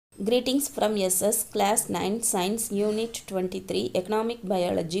Greetings from SS Class 9 Science UNIT-23 Economic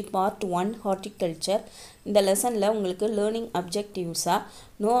Biology Part-1 Horticulture. இந்த லெசனில் உங்களுக்கு learning objectives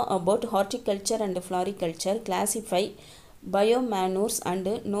know about horticulture and floriculture, classify biomanures and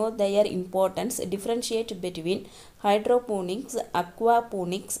know their importance, differentiate between hydroponics,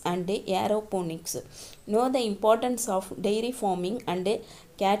 aquaponics and aeroponics, know the importance of dairy farming and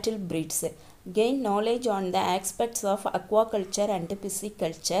cattle breeds, gain knowledge on the aspects of aquaculture and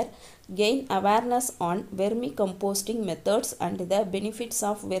pisciculture, gain awareness on vermicomposting methods and the benefits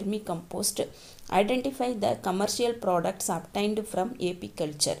of vermicompost, identify the commercial products obtained from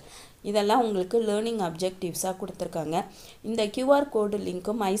apiculture. இதெல்லாம் உங்களுக்கு learning அப்ஜெக்டிவ்ஸாக கொடுத்துருக்காங்க. இந்த QR கோடு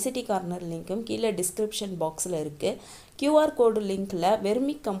லிங்க்கும் ICT corner லிங்க்கும் கீழே description பாக்ஸில் இருக்குது. QR கோடு லிங்க்கில்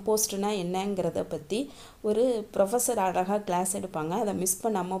வெர்மிக் கம்போஸ்ட்னா என்னங்கிறத பற்றி ஒரு ப்ரொஃபஸர் அழகாக கிளாஸ் எடுப்பாங்க. அதை மிஸ்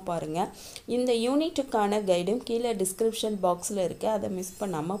பண்ணாமல் பாருங்கள். இந்த யூனிட்டுக்கான கைடும் கீழே டிஸ்கிரிப்ஷன் பாக்ஸில் இருக்குது. அதை மிஸ்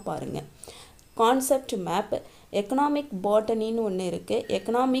பண்ணாமல் பாருங்கள். கான்செப்ட் மேப், எக்கனாமிக் பாட்டனின்னு ஒன்று இருக்குது,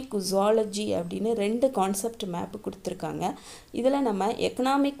 எக்கனாமிக் ஜுவாலஜி அப்படின்னு ரெண்டு கான்செப்ட் மேப்பு கொடுத்துருக்காங்க. இதில் நம்ம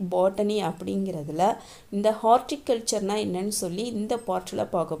எக்கனாமிக் பாட்டனி அப்படிங்கிறதுல இந்த ஹார்டிகல்ச்சர்னால் என்னன்னு சொல்லி இந்த பார்ட்டில்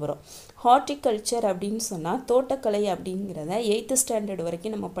பார்க்க போகிறோம். ஹார்டிகல்ச்சர் அப்படின்னு சொன்னால் தோட்டக்கலை அப்படிங்கிறத 8th ஸ்டாண்டர்ட்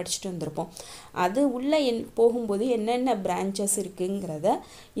வரைக்கும் நம்ம படிச்சுட்டு வந்திருப்போம். அது உள்ளே போகும்போது என்னென்ன பிரான்ச்சஸ் இருக்குங்கிறத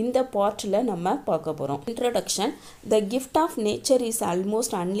இந்த பார்ட்டில் நம்ம பார்க்க போகிறோம். Introduction. The gift of nature is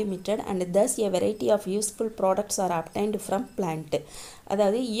almost unlimited and thus a variety of useful products R obtained from plant.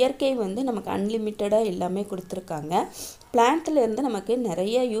 அதாவது இயற்கை நமக்கு அன்லிமிட்டடாக எல்லாமே கொடுத்துருக்காங்க. பிளான்ட்லேருந்து நமக்கு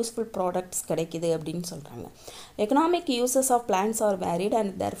நிறைய யூஸ்ஃபுல் ப்ராடக்ட்ஸ் கிடைக்குது அப்படின்னு சொல்கிறாங்க. Economic uses of plants R varied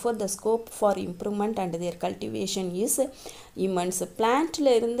and therefore the scope for improvement and their cultivation is immense.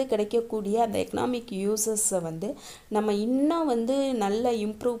 பிளான்ட்ல இருந்து கிடைக்கக்கூடிய அந்த எக்கனாமிக் யூசஸை நம்ம இன்னும் நல்லா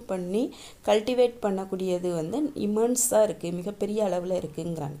இம்ப்ரூவ் பண்ணி கல்டிவேட் பண்ணக்கூடியது இமென்ஸாக இருக்குது, மிகப்பெரிய அளவில்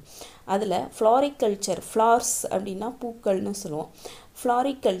இருக்குங்கிறாங்க. அதில் ஃப்ளாரிகல்ச்சர், ஃப்ளார்ஸ் அப்படின்னா பூக்கள்னு சொல்லுவோம்.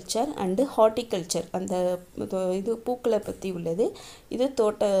 ஃப்ளாரிகல்ச்சர் அண்டு ஹார்டிகல்ச்சர், அந்த இது பூக்களை பற்றி உள்ளது. இது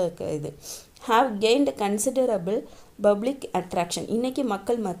தோட்ட இது have gained considerable public attraction. இன்றைக்கி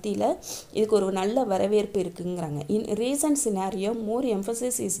மக்கள் மத்தியில் இதுக்கு ஒரு நல்ல வரவேற்பு இருக்குங்கிறாங்க. In recent scenario, more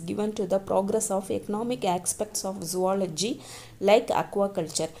emphasis is given to the progress of economic aspects of zoology like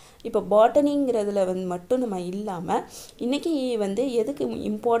aquaculture. இப்போ பாட்டனிங்கிறதுல மட்டும் நம்ம இல்லாமல் இன்றைக்கி எதுக்கு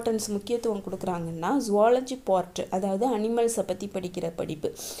இம்பார்ட்டன்ஸ் முக்கியத்துவம் கொடுக்குறாங்கன்னா ஜுவாலஜி பார்ட், அதாவது அனிமல்ஸை பற்றி படிக்கிற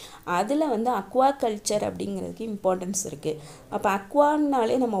படிப்பு, அதில் அக்வாகல்ச்சர் அப்படிங்கிறதுக்கு இம்பார்ட்டன்ஸ் இருக்குது. அப்போ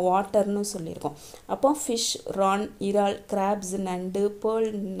அக்வான்னாலே நம்ம வாட்டர்னு சொல்லியிருக்கோம். அப்போ ஃபிஷ், ரான், இறால், கிராப்ஸ், நண்டு,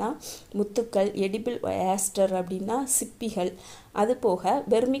 பேர்ல்னா முத்துக்கள், எடிபிள் ஆஸ்டர் அப்படின்னா சிப்பிகள், அது போக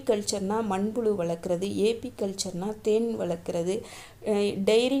வெர்மிகல்ச்சர்னால் மண்புழு வளர்க்குறது, ஏபிகல்ச்சர்னால் தேன் வளர்க்குறது,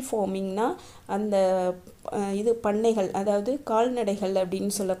 டெய்ரி ஃபார்மிங்னா அந்த இது பண்ணைகள், அதாவது கால்நடைகள்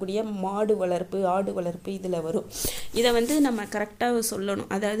அப்படின்னு சொல்லக்கூடிய மாடு வளர்ப்பு, ஆடு வளர்ப்பு இதில் வரும். இதை நம்ம கரெக்டாக சொல்லணும்.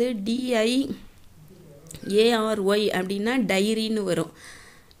 அதாவது DIARY அப்படின்னா டைரின்னு வரும்.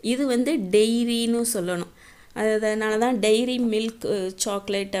 இது டெய்ரின்னு சொல்லணும். அதனால தான் டெய்ரி மில்க்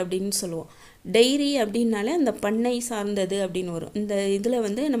சாக்லேட் அப்படின்னு சொல்லுவோம். டெய்ரி அப்படின்னாலே அந்த பண்ணை சார்ந்தது அப்படின்னு வரும். இந்த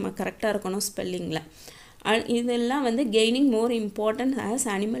இதில் நம்ம கரெக்டாக இருக்கணும் ஸ்பெல்லிங்கில். இதெல்லாம் gaining more important as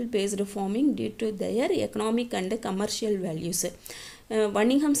animal based farming due to their economic and commercial values.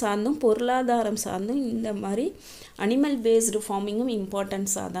 வணிகம் சார்ந்தும் பொருளாதாரம் சார்ந்தும் இந்த மாதிரி அனிமல் பேஸ்டு ஃபார்மிங்கும்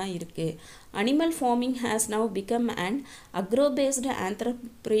இம்பார்ட்டன்ஸாக தான் இருக்குது. Animal farming has now become and agrobased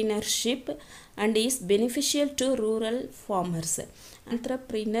entrepreneurship and is beneficial to rural farmers.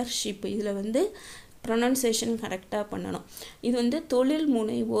 entrepreneurship இதில் pronunciation கரெக்டாக பண்ணணும். இது தொழில்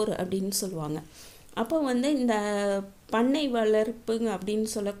முனைவோர் அப்படின்னு சொல்லுவாங்க. அப்போ இந்த பண்ணை வளர்ப்புங்க அப்படின்னு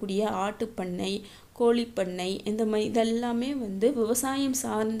சொல்லக்கூடிய ஆட்டுப்பண்ணை, கோழிப்பண்ணை, இந்த மாதிரி இதெல்லாமே விவசாயம்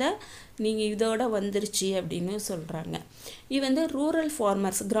சார்ந்த நீங்கள் இதோட வந்துருச்சு அப்படின்னு சொல்கிறாங்க. இது ரூரல்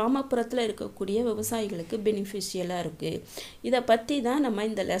ஃபார்மர்ஸ், கிராமப்புறத்தில் இருக்கக்கூடிய விவசாயிகளுக்கு பெனிஃபிஷியலாக இருக்குது. இதை பற்றி தான் நம்ம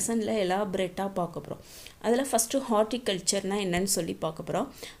இந்த லெசனில் எலாபரேட்டாக பார்க்க போகிறோம். அதில் ஃபஸ்ட்டு ஹார்டிகல்ச்சர்னால் என்னன்னு சொல்லி பார்க்க போகிறோம்.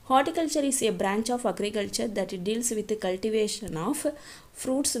 Horticulture is a branch of agriculture that deals with cultivation of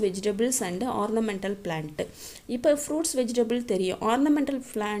fruits, vegetables and ornamental plant. இப்போ ஃப்ரூட்ஸ், வெஜிடபிள் தெரியும். ஆர்னமெண்டல்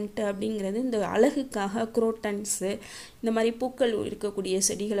பிளான்ட் அப்படிங்கிறது இந்த அழகுக்காக குரோட்டன்ஸு இந்த மாதிரி பூக்கள் இருக்கக்கூடிய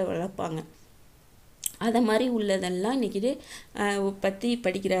செடிகளை வளர்ப்பாங்க. அதை மாதிரி உள்ளதெல்லாம் இன்றைக்கி பற்றி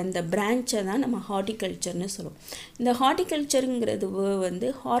படிக்கிற அந்த பிரான்ச்சை தான் நம்ம ஹார்டிகல்ச்சர்னு சொல்லுவோம். இந்த ஹார்டிகல்ச்சருங்கிறது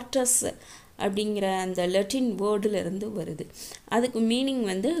ஹார்டஸ் அப்படிங்கிற அந்த லட்டின் வேர்டிலிருந்து வருது. அதுக்கு மீனிங்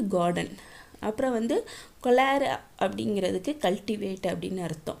கார்டன். அப்புறம் கொலார் அப்படிங்கிறதுக்கு கல்டிவேட் அப்படின்னு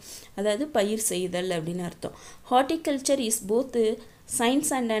அர்த்தம், அதாவது பயிர் செய்தல் அப்படின்னு அர்த்தம். Horticulture is both science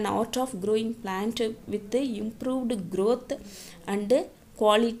and an art of growing plant with improved growth and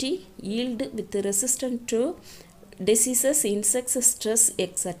quality, yield with resistant to diseases, insects, stress,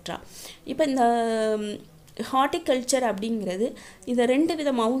 etc. இப்போ இந்த ஹார்டிகல்ச்சர் அப்படிங்கிறது இதை ரெண்டு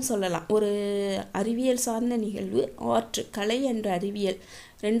விதமாகவும் சொல்லலாம். ஒரு அறிவியல் சார்ந்த நிகழ்வு, ஆர்ட் கலை என்ற அறிவியல்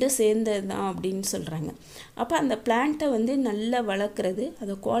ரெண்டும் சேர்ந்தது தான் அப்படின்னு சொல்கிறாங்க. அப்போ அந்த பிளான்ட்டை வந்து நல்லா வளர்க்குறது,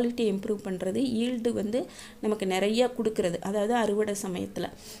 அதை குவாலிட்டி இம்ப்ரூவ் பண்ணுறது, ஈல்டு வந்து நமக்கு நிறையா கொடுக்கறது, அதாவது அறுவடை சமயத்தில்.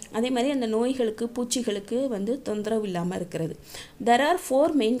 அதே மாதிரி அந்த நோய்களுக்கு பூச்சிகளுக்கு வந்து தொந்தரவு இல்லாமல் இருக்கிறது. There are 4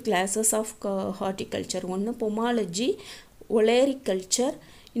 main classes of horticulture. ஒன்று பொமாலஜி, ஒலேரிகல்ச்சர்,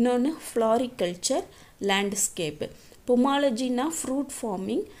 இன்னொன்று floriculture, landscape. பொமாலஜினா fruit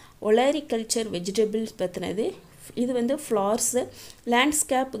farming, ஒலேரிகல்ச்சர் vegetables பற்றினது, இது வந்து ஃப்ளார்ஸு,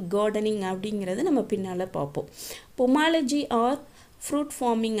 லேண்ட்ஸ்கேப் கார்டனிங் அப்படிங்கிறது நம்ம பின்னால் பார்ப்போம். பொமாலஜி ஆர் ஃப்ரூட்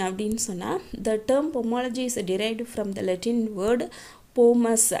ஃபார்மிங் அப்படின்னு சொன்னால் the term pomology is derived from the Latin word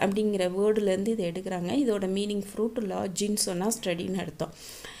pomus அப்படிங்கிற வேர்டுலேருந்து இதை எடுக்கிறாங்க. இதோட மீனிங் ஃப்ரூட், லாஜின்னு சொன்னால் ஸ்டடின்னு அர்த்தம்.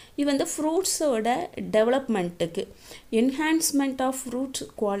 இது வந்து ஃப்ரூட்ஸோட டெவலப்மெண்ட்டுக்கு, என்ஹான்ஸ்மெண்ட் ஆஃப் ஃப்ரூட்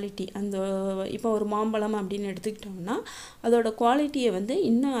குவாலிட்டி, அந்த இப்போ ஒரு மாம்பழம் அப்படின்னு எடுத்துக்கிட்டோம்னா அதோட குவாலிட்டியை வந்து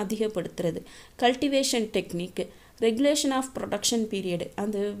இன்னும் அதிகப்படுத்துறது, cultivation டெக்னிக்கு, regulation of production period,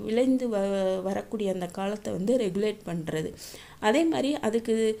 அந்த விளைந்து வரக்கூடிய அந்த காலத்தை வந்து ரெகுலேட் பண்ணுறது. அதே மாதிரி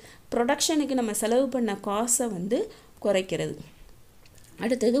அதுக்கு ப்ரொடக்ஷனுக்கு நம்ம செலவு பண்ண காசை வந்து குறைக்கிறது.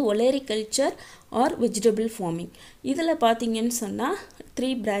 அடுத்தது ஒலேரிகல்ச்சர் ஆர் வெஜிடபிள் ஃபார்மிங். இதில் பார்த்தீங்கன்னு சொன்னால் 3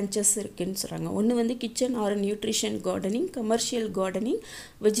 பிரான்ச்சஸ் இருக்குதுன்னு சொல்கிறாங்க. ஒன்று வந்து kitchen R nutrition gardening, commercial gardening,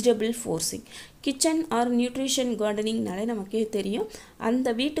 vegetable forcing. Kitchen R nutrition கார்டனிங்னாலே நமக்கே தெரியும்,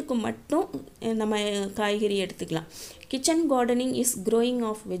 அந்த வீட்டுக்கு மட்டும் நம்ம காய்கறி எடுத்துக்கலாம். Kitchen gardening is growing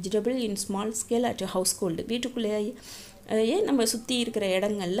of vegetable in small scale at house hold. வீட்டுக்குள்ளேயே நம்ம சுற்றி இருக்கிற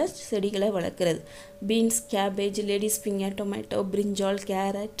இடங்களில் செடிகளை வளர்க்குறது. Beans, cabbage, ladies finger, tomato, பிரிஞ்சால்,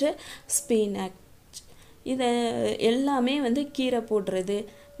 கேரட், ஸ்பினாச், இதை எல்லாமே வந்து கீரை போடுறது,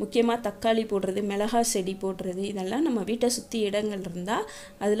 முக்கியமாக தக்காளி போடுறது, மிளகாய் செடி போடுறது, இதெல்லாம் நம்ம வீட்டை சுற்றி இடங்கள் இருந்தால்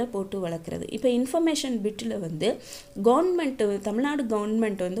அதில் போட்டு வளர்க்குறது. இப்போ இன்ஃபர்மேஷன் பிட்டில் வந்து கவர்மெண்ட்டு, தமிழ்நாடு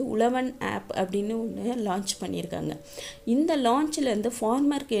கவர்மெண்ட் வந்து உழவன் ஆப் அப்படின்னு ஒன்று லான்ச் பண்ணியிருக்காங்க. இந்த லான்ச்சில் வந்து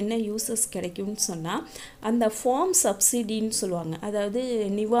ஃபார்மருக்கு என்ன யூசஸ் கிடைக்கும்னு சொன்னால், அந்த ஃபார்ம் சப்சிடின்னு சொல்லுவாங்க, அதாவது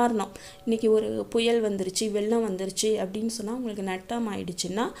நிவாரணம். இன்றைக்கி ஒரு புயல் வந்துருச்சு, வெள்ளம் வந்துருச்சு அப்படின்னு சொன்னால் அவங்களுக்கு நட்டம்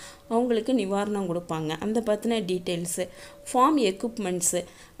ஆயிடுச்சுன்னா அவங்களுக்கு நிவாரணம் கொடுப்பாங்க. அந்த பற்றின டீட்டெயில்ஸு, ஃபார்ம் எக்யூப்மெண்ட்ஸு,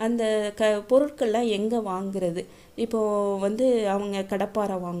 அந்த பொருட்கள்லாம் எங்கே வாங்குறது, இப்போது வந்து அவங்க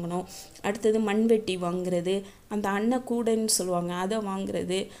கடப்பாரை வாங்கணும், அடுத்தது மண்வெட்டி வாங்குறது, அந்த அன்னக்கூடைன்னு சொல்லுவாங்க அதை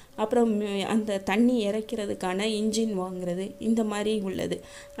வாங்குறது, அப்புறம் அந்த தண்ணி இறைக்கிறதுக்கான இன்ஜின் வாங்குறது, இந்த மாதிரி உள்ளது.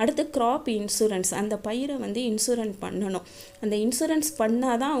 அடுத்து கிராப் இன்சூரன்ஸ், அந்த பயிரை வந்து இன்சூரன்ஸ் பண்ணணும், அந்த இன்சூரன்ஸ்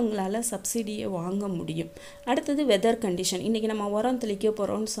பண்ணால் தான் அவங்களால சப்சிடியை வாங்க முடியும். அடுத்தது வெதர் கண்டிஷன், இன்றைக்கி நம்ம உரம் தெளிக்க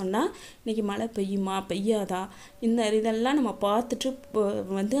போகிறோம்னு சொன்னால் இன்றைக்கி மழை பெய்யுமா பெய்யாதா, இந்த இதெல்லாம் நம்ம பார்த்துட்டு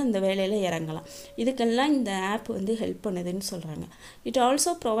வந்து அந்த வேலையில் இறங்கலாம். இதுக்கெல்லாம் இந்த ஆப் வந்து ஹெல்ப் பண்ணுதுன்னு சொல்கிறாங்க. It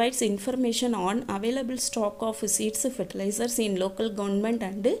also provides information on available stock of seeds, fertilisers in local government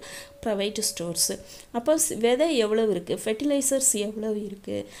and private stores. அப்போ விதை எவ்வளோ இருக்குது, ஃபெர்டிலைசர்ஸ் எவ்வளோ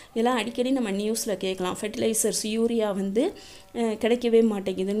இருக்குது, இதெல்லாம் அடிக்கடி நம்ம நியூஸில் கேட்கலாம். ஃபெர்டிலைசர்ஸ் யூரியா வந்து கிடைக்கவே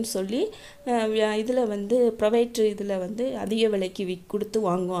மாட்டேங்குதுன்னு சொல்லி இதில் வந்து ப்ரைவேட் இதில் வந்து அதிக விலைக்கு கொடுத்து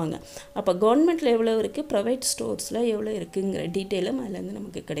வாங்குவாங்க. அப்போ கவர்மெண்ட்டில் எவ்வளோ இருக்குது, ப்ரைவேட் ஸ்டோர்ஸில் எவ்வளோ இருக்குங்கிற டீட்டெயிலும் அதுலேருந்து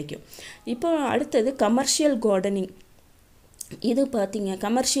நமக்கு கிடைக்கும். இப்போ அடுத்தது கமர்ஷியல் கார்டனிங். இது பார்த்திங்க,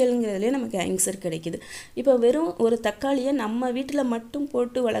 கமர்ஷியலுங்கிறதுலேயே நமக்கு ஆன்சர் கிடைக்குது. இப்போ வெறும் ஒரு தக்காளியை நம்ம வீட்டில் மட்டும்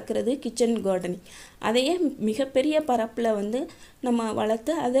போட்டு வளர்க்குறது கிச்சன் கார்டனிங். அதையே மிகப்பெரிய பரப்பில் வந்து நம்ம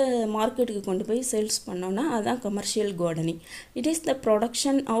வளர்த்து அதை மார்க்கெட்டுக்கு கொண்டு போய் சேல்ஸ் பண்ணோன்னா அதுதான் commercial gardening. It is the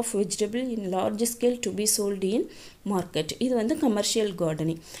production of vegetable in large scale to be sold in market. இது வந்து commercial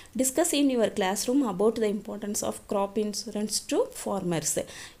gardening. Discuss in your class room about the importance of graph insurance to farmers.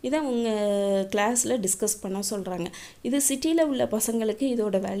 இதை உங்கள் கிளாஸில் discuss பண்ண சொல்கிறாங்க. இது சிட்டியில் உள்ள பசங்களுக்கு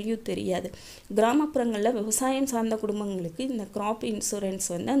இதோட வேல்யூ தெரியாது. கிராமப்புறங்களில் விவசாயம் சார்ந்த குடும்பங்களுக்கு இந்த கிராப் இன்சூரன்ஸ்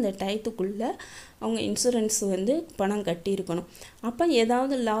வந்து அந்த டயத்துக்குள்ளே அவங்க இன்சூரன்ஸ் வந்து பணம் கட்டியிருக்கணும். அப்போ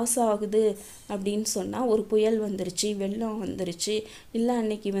ஏதாவது லாஸ் ஆகுது அப்படின்னு சொன்னால், ஒரு புயல் வந்துருச்சு, வெள்ளம் வந்துருச்சு, இல்லை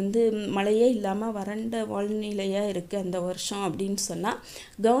அன்னைக்கு வந்து மழையே இல்லாமல் வறண்ட வாழ்நிலையாக இருக்குது அந்த வருஷம் அப்படின்னு சொன்னால்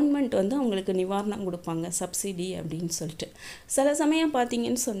கவர்மெண்ட் வந்து அவங்களுக்கு நிவாரணம் கொடுப்பாங்க, சப்சிடி அப்படின்னு சொல்லிட்டு. சில சமயம்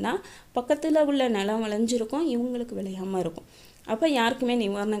பார்த்திங்கன்னு சொன்னால் பக்கத்தில் உள்ள நிலம் விளைஞ்சிருக்கும், இவங்களுக்கு விளையாமல் இருக்கும். அப்போ யாருக்குமே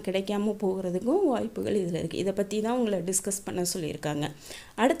நிவாரணம் கிடைக்காம போகிறதுக்கும் வாய்ப்புகள் இதில் இருக்குது. இதை பற்றி தான் உங்களை டிஸ்கஸ் பண்ண சொல்லியிருக்காங்க.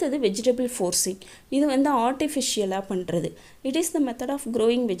 அடுத்தது வெஜிடபிள் ஃபோர்சிங். இது வந்து ஆர்டிஃபிஷியலாக பண்ணுறது. It is the method of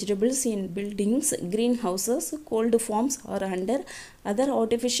growing vegetables in buildings, green houses, gold forms are under other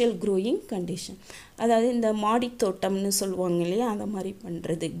artificial growing condition. அதாவது இந்த மாடி தோட்டம்னு சொல்லுவாங்க இல்லையா, அந்த மாதிரி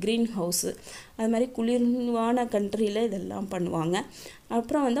பண்ணுறது, க்ரீன் ஹவுஸு, அது மாதிரி குளிர்வான கண்ட்ரியில் இதெல்லாம் பண்ணுவாங்க.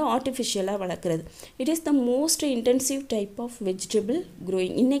 அப்புறம் வந்து ஆர்டிஃபிஷியலாக வளர்க்குறது. It is the most intensive type of vegetable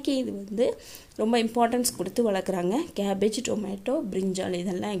growing. இன்றைக்கி இது வந்து ரொம்ப இம்பார்ட்டன்ஸ் கொடுத்து வளர்க்குறாங்க. கேபேஜ், டொமேட்டோ, பிரிஞ்சால்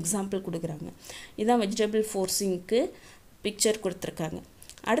இதெல்லாம் எக்ஸாம்பிள் கொடுக்குறாங்க. இதுதான் வெஜிடபிள் ஃபோர்ஸிங்க்கு பிக்சர் கொடுத்துருக்காங்க.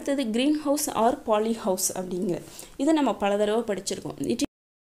 அடுத்தது green house or poly house அப்படிங்கிறது. இதை நம்ம பல தடவை படிச்சிருக்கோம். It is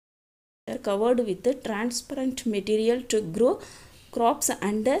covered with transparent material to grow crops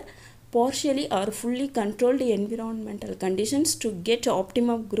under partially or fully controlled environmental conditions to get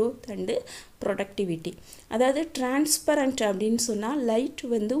optimum growth and productivity. அதாவது டிரான்ஸ்பரண்ட் அப்படின்னு சொன்னால் லைட்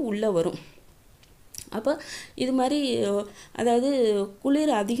வந்து உள்ளே வரும். அப்போ இது மாதிரி அதாவது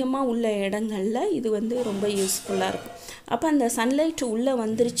குளிர் அதிகமாக உள்ள இடங்களில் இது வந்து ரொம்ப யூஸ்ஃபுல்லாக இருக்கும். அப்போ அந்த சன்லைட் உள்ளே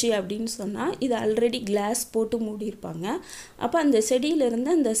வந்துருச்சு அப்படின்னு சொன்னால் இது ஆல்ரெடி கிளாஸ் போட்டு மூடியிருப்பாங்க. அப்போ அந்த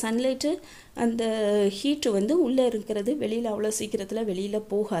செடியிலேருந்து அந்த சன்லைட்டு அந்த ஹீட்டு வந்து உள்ளே இருக்கிறது வெளியில் அவ்வளோ சீக்கிரத்தில் வெளியில்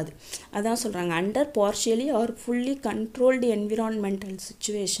போகாது. அதான் சொல்கிறாங்க under partially R fully controlled environmental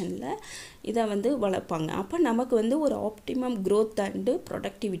சுச்சுவேஷனில் இதை வந்து வளர்ப்பாங்க. அப்போ நமக்கு வந்து ஒரு ஆப்டிமம் க்ரோத் அண்டு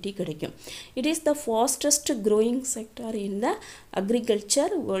ப்ரொடக்டிவிட்டி கிடைக்கும். It is the fastest growing sector in the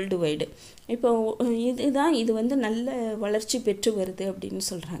agriculture world wide. இப்போ இது வந்து நல்ல வளர்ச்சி பெற்று வருது அப்படின்னு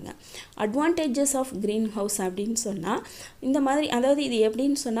சொல்கிறாங்க. அட்வான்டேஜஸ் ஆஃப் க்ரீன் ஹவுஸ் அப்படின்னு சொன்னால் இந்த மாதிரி, அதாவது இது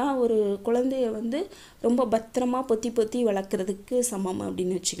எப்படின்னு சொன்னால் ஒரு குழந்தைய வந்து ரொம்ப பத்திரமா பொத்தி வளர்க்குறதுக்கு சமம்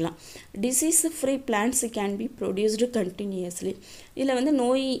அப்படின்னு வச்சுக்கலாம். Disease free plants can be produced continuously. இதில் வந்து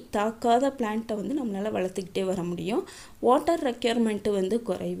நோய் தாக்காத பிளான்ட்டை வந்து நம்மளால் வளர்த்துக்கிட்டே வர முடியும். வாட்டர் ரெக்யர்மெண்ட்டு வந்து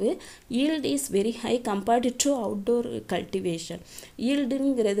குறைவு. Yield is very high compared to outdoor cultivation.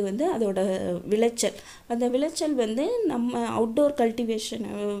 ஈல்டுங்கிறது வந்து அதோட விளைச்சல். அந்த விளைச்சல் வந்து நம்ம அவுட்டோர் கல்டிவேஷனை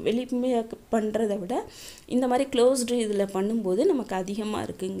வெளியே பண்ணுறதை விட இந்த மாதிரி க்ளோஸ்டு இதில் பண்ணும்போது நமக்கு அதிகமாக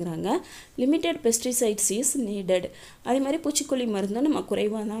இருக்குங்கிறாங்க. Limited pesticides is needed. அதே மாதிரி பூச்சிக்கொல்லி மருந்தும் நம்ம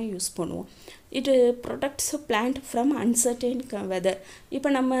குறைவாக தான் யூஸ் பண்ணுவோம். It products plant from uncertain weather. இப்போ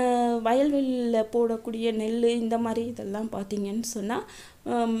நம்ம வயல்வெளியில் போடக்கூடிய நெல் இந்த மாதிரி இதெல்லாம் பார்த்திங்கன்னு சொன்னால்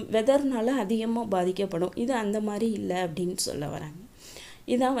வெதர்னால் அதிகமாக பாதிக்கப்படும். இது அந்த மாதிரி இல்லை அப்படின்னு சொல்ல வராங்க.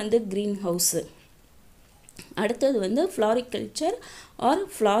 இதான் வந்து க்ரீன் ஹவுஸு. அடுத்தது வந்து ஃப்ளாரிகல்ச்சர் ஆர்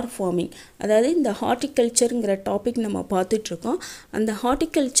ஃப்ளார் ஃபார்மிங். அதாவது இந்த ஹார்டிகல்ச்சருங்கிற டாபிக் நம்ம பார்த்துட்ருக்கோம். அந்த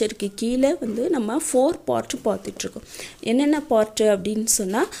ஹார்டிகல்ச்சருக்கு கீழே வந்து நம்ம 4 பார்ட்டு பார்த்துட்ருக்கோம். என்னென்ன பார்ட்டு அப்படின்னு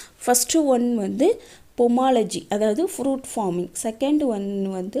சொன்னால் ஃபஸ்ட்டு ஒன் வந்து பொமாலஜி, அதாவது ஃப்ரூட் ஃபார்மிங். செகண்ட் ஒன்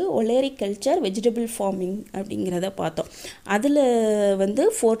வந்து ஒலேரிகல்ச்சர், வெஜிடபிள் ஃபார்மிங் அப்படிங்கிறத பார்த்தோம். அதில் வந்து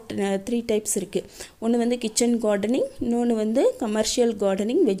 3 டைப்ஸ் இருக்குது. ஒன்று வந்து கிச்சன் கார்டனிங், இன்னொன்று வந்து கமர்ஷியல்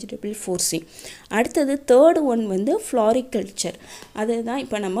கார்டனிங், வெஜிடபிள் ஃபோர்ஸிங். அடுத்தது தேர்டு ஒன் வந்து ஃப்ளாரிகல்ச்சர். அதுதான்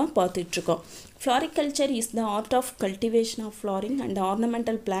இப்போ நம்ம பார்த்துட்ருக்கோம். Floriculture is the art of cultivation of flowering and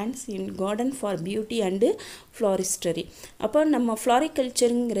ornamental plants in garden for beauty and floristry. அப்போ நம்ம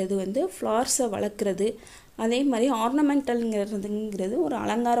ஃப்ளாரிகல்ச்சருங்கிறது வந்து ஃப்ளார்ஸை வளர்க்குறது, அதே மாதிரி ஆர்னமெண்டல்ங்கிறதுங்கிறது ஒரு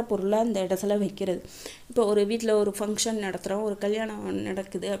அலங்கார பொருளாக அந்த இடத்துல வைக்கிறது. இப்போ ஒரு வீட்டில் ஒரு ஃபங்க்ஷன் நடத்துகிறோம், ஒரு கல்யாணம்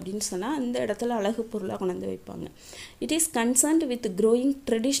நடக்குது அப்படின்னு சொன்னால் அந்த இடத்துல அழகு பொருளாக கொண்டு வந்து வைப்பாங்க. It is concerned with growing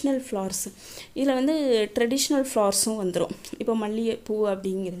traditional flowers. இதில் வந்து ட்ரெடிஷ்னல் ஃப்ளார்ஸும் வந்துடும். இப்போ மல்லிகைப்பூ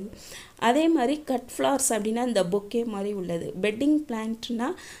அப்படிங்கிறது. அதே மாதிரி கட் ஃப்ளார்ஸ் அப்படின்னா இந்த பொக்கே மாதிரி உள்ளது. பெட்டிங் பிளான்ட்னா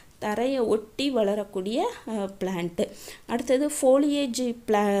தரையை ஒட்டி வளரக்கூடிய பிளான்ட்டு. அடுத்தது ஃபோலியேஜ்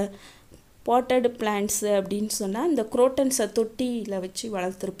பாட்டட் பிளான்ட்ஸு அப்படின்னு சொன்னால் இந்த குரோட்டன்ஸை தொட்டியில் வச்சு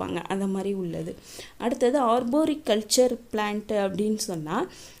வளர்த்துருப்பாங்க, அந்த மாதிரி உள்ளது. அடுத்தது ஆர்போரிகல்ச்சர் பிளான்ட்டு அப்படின்னு சொன்னால்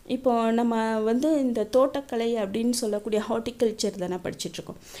இப்போ நம்ம வந்து இந்த தோட்டக்கலை அப்படின்னு சொல்லக்கூடிய ஹார்டிகல்ச்சர் தானே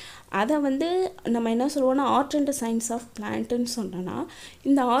படிச்சுட்ருக்கோம். அதை வந்து நம்ம என்ன சொல்லுவோம்னா ஆர்ட் அண்ட் சயின்ஸ் ஆஃப் பிளான்ட்டுன்னு சொன்னோன்னா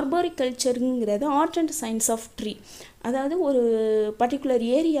இந்த ஆர்போரிகல்ச்சருங்கிறது art and science of tree. அதாவது ஒரு பர்டிகுலர்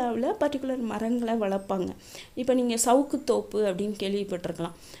ஏரியாவில் பர்டிகுலர் மரங்களை வளர்ப்பாங்க. இப்போ நீங்கள் சவுக்கு தோப்பு அப்படின்னு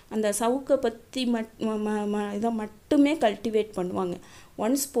கேள்விப்பட்டிருக்கலாம். அந்த சவுக்கை பற்றி இதை மட்டுமே கல்டிவேட் பண்ணுவாங்க.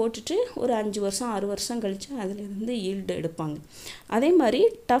 ஒன்ஸ் போட்டுட்டு ஒரு 5 வருஷம் 6 வருஷம் கழித்து அதிலிருந்து ஈல்டு எடுப்பாங்க. அதே மாதிரி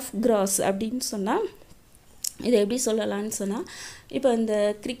டஃப் கிராஸ் அப்படின்னு சொன்னால் இதை எப்படி சொல்லலான்னு சொன்னால் இப்போ இந்த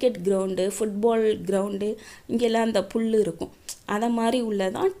கிரிக்கெட் கிரவுண்டு, ஃபுட்பால் கிரவுண்டு இங்கெல்லாம் அந்த புல் இருக்கும், அதை மாதிரி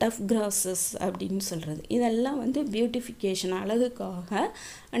உள்ளதான் டஃப் கிராஸஸ் அப்படின்னு சொல்கிறது. இதெல்லாம் வந்து பியூட்டிஃபிகேஷன் அழகுக்காக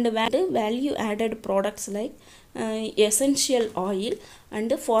and value added products like essential oil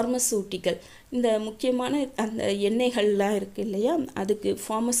and pharmaceutical. இந்த முக்கியமான அந்த எண்ணெய்கள்லாம் இருக்குது இல்லையா, அதுக்கு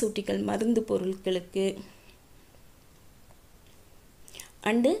ஃபார்மசூட்டிக்கல் மருந்து பொருட்களுக்கு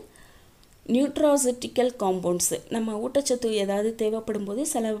அண்டு நியூட்ராசிட்டிக்கல் காம்பவுண்ட்ஸு. நம்ம ஊட்டச்சத்து ஏதாவது தேவைப்படும் போது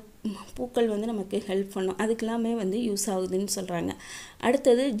சில பூக்கள் வந்து நமக்கு ஹெல்ப் பண்ணும், அதுக்கெல்லாமே வந்து யூஸ் ஆகுதுன்னு சொல்கிறாங்க.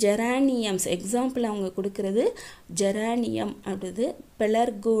 அடுத்தது ஜெரானியம்ஸ். எக்ஸாம்பிள் அவங்க கொடுக்குறது ஜெரானியம், அடுத்தது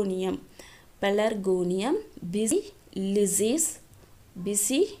pelargonium, pelargonium, busy impatience,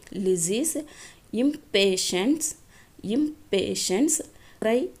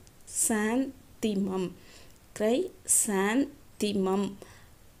 chrysanthemum,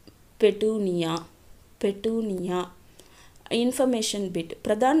 petunia. Information bit.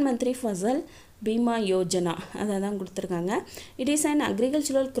 Pradhan Mantri Fasal Bima Yojana. அதான் கொடுத்திருக்காங்க. It is an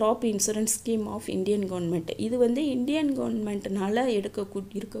agricultural crop insurance scheme of Indian government. இது வந்து இந்தியன் கவர்மெண்ட்னால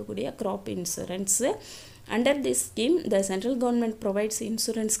இருக்கக்கூடிய crop insurance. Under this scheme, the central government provides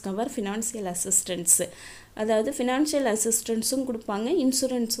insurance cover, financial assistance. அதாவது financial assistance-உம் கொடுப்பாங்க,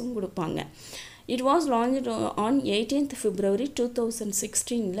 insurance-உம் கொடுப்பாங்க. It was launched on 18th February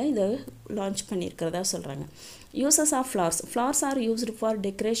 2016ல இதை launch பண்ணியிருக்கிறதா சொல்கிறாங்க. Uses of flowers. Flowers are used for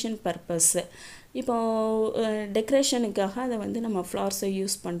decoration purpose. இப்போ டெக்கரேஷனுக்காக அதை வந்து நம்ம ஃப்ளவர்ஸை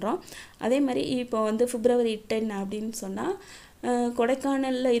யூஸ் பண்ணுறோம். அதே மாதிரி இப்போ வந்து February 10 அப்படின்னு சொன்னால்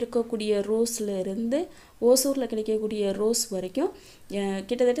கொடைக்கானலில் இருக்கக்கூடிய ரோஸில் இருந்து ஓசூரில் கிடைக்கக்கூடிய ரோஸ் வரைக்கும்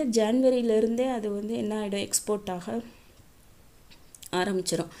கிட்டத்தட்ட ஜான்வரியிலேருந்தே அது வந்து என்ன ஆகிடும், எக்ஸ்போர்ட் ஆக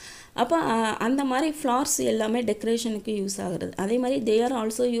ஆரம்பிச்சிடும். அப்போ அந்த மாதிரி ஃப்ளவர்ஸ் எல்லாமே டெக்கரேஷனுக்கு யூஸ் ஆகுறது. அதே மாதிரி they are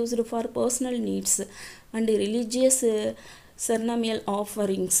also used for personal needs and religious செர்னாமியல்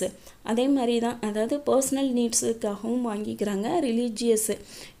ஆஃபரிங்ஸு. அதே மாதிரி தான், அதாவது பர்சனல் நீட்ஸுக்காகவும் வாங்கிக்கிறாங்க, ரிலீஜியஸு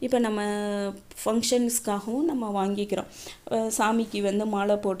இப்போ நம்ம ஃபங்க்ஷன்ஸ்க்காகவும் நம்ம வாங்கிக்கிறோம். சாமிக்கு வந்து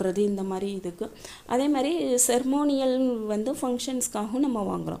மாலை போடுறது இந்த மாதிரி இதுக்கு. அதே மாதிரி செர்மோனியல் வந்து ஃபங்க்ஷன்ஸ்க்காகவும் நம்ம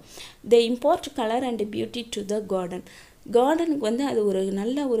வாங்குகிறோம். தே import colour and beauty to the garden. கார்டனுக்கு வந்து அது ஒரு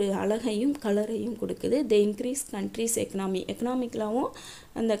நல்ல ஒரு அழகையும் கலரையும் கொடுக்குது. தே இன்க்ரீஸ் கண்ட்ரிஸ் எக்கனாமிக்கலாகவும்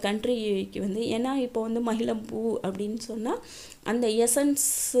அந்த கண்ட்ரிக்கு வந்து, ஏன்னா இப்போ வந்து மகிழம்பூ அப்படின்னு சொன்னால் அந்த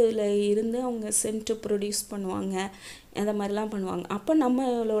எசன்ஸில் இருந்து அவங்க சென்ட் ப்ரொடியூஸ் பண்ணுவாங்க, அந்த மாதிரிலாம் பண்ணுவாங்க. அப்போ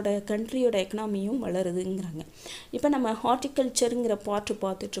நம்மளோட கண்ட்ரியோட எக்கனாமியும் வளருதுங்கிறாங்க. இப்போ நம்ம ஹார்டிகல்ச்சருங்கிற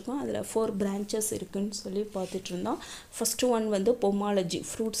பார்த்துட்ருக்கோம். அதில் 4 branches இருக்குதுன்னு சொல்லி பார்த்துட்ருந்தோம். ஃபஸ்ட்டு ஒன் வந்து பொமாலஜி,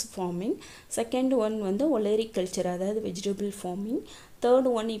 ஃப்ரூட்ஸ் ஃபார்மிங். செகண்ட் ஒன் வந்து ஒலேரிகல்ச்சர், அதாவது வெஜிடபிள் ஃபார்மிங். தேர்ட்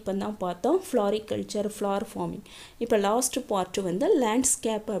ஒன் இப்போ தான் பார்த்தோம், ஃப்ளாரிகல்ச்சர், ஃப்ளார் ஃபார்மிங். இப்போ லாஸ்ட்டு பார்ட்டு வந்து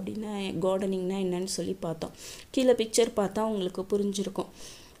லேண்ட்ஸ்கேப் அப்படின்னா கார்டனிங்னா என்னன்னு சொல்லி பார்த்தோம். கீழே பிக்சர் பார்த்தா உங்களுக்கு புரிஞ்சிருக்கும்.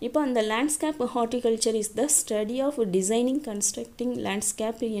 இப்போ அந்த landscape horticulture is the study of designing constructing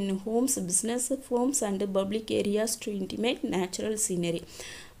landscape in Holmes, business forms and public areas to intimate natural scenery.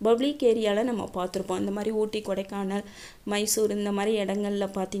 Public ஏரியாவில் நம்ம பார்த்துருப்போம். இந்த மாதிரி ஊட்டி, கொடைக்கானல், மைசூர் இந்த மாதிரி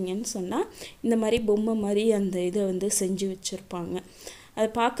இடங்களில் பார்த்தீங்கன்னு சொன்னால் இந்த மாதிரி பொம்மை மாதிரி அந்த இதை வந்து செஞ்சு வச்சுருப்பாங்க. அது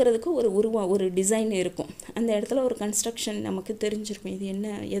பார்க்குறதுக்கு ஒரு டிசைன் இருக்கும். அந்த இடத்துல ஒரு கன்ஸ்ட்ரக்ஷன் நமக்கு தெரிஞ்சிருக்கும், இது என்ன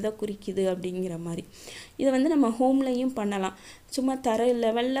எதை குறிக்குது அப்படிங்கிற மாதிரி. இதை வந்து நம்ம ஹோம்லையும் பண்ணலாம். சும்மா தர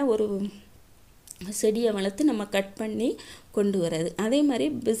லெவலில் ஒரு செடியை வளர்த்து நம்ம கட் பண்ணி கொண்டு வர்றது. அதே மாதிரி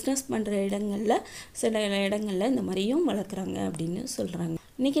பிஸ்னஸ் பண்ணுற இடங்களில் சில இடங்களில் இந்த மாதிரியும் வளர்க்குறாங்க அப்படின்னு சொல்கிறாங்க.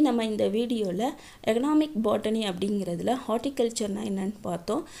 இன்றைக்கி நம்ம இந்த வீடியோவில் எக்கனாமிக் பாட்டனி அப்படிங்கிறதுல ஹார்டிகல்ச்சர்னால் என்னென்னு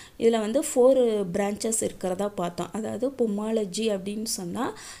பார்த்தோம். இதில் வந்து 4 branches இருக்கிறதா பார்த்தோம். அதாவது பொமாலஜி அப்படின்னு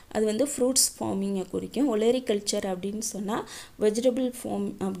சொன்னால் அது வந்து ஃப்ரூட்ஸ் ஃபார்மிங்கை குறிக்கும். ஒலேரிகல்ச்சர் அப்படின்னு சொன்னால் வெஜிடபிள் ஃபார்ம்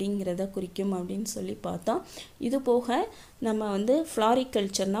அப்படிங்கிறத குறிக்கும் அப்படின்னு சொல்லி பார்த்தோம். இது போக நம்ம வந்து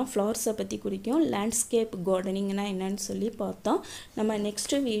ஃப்ளாரிகல்ச்சர்னால் ஃப்ளவர்ஸை பற்றி குறிக்கும். லேண்ட்ஸ்கேப் கார்டனிங்னா என்னன்னு சொல்லி பார்த்தோம். நம்ம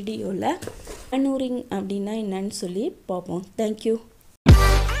நெக்ஸ்ட் வீடியோவில் மேனூரிங் அப்படின்னா என்னன்னு சொல்லி பார்ப்போம். தேங்க்யூ.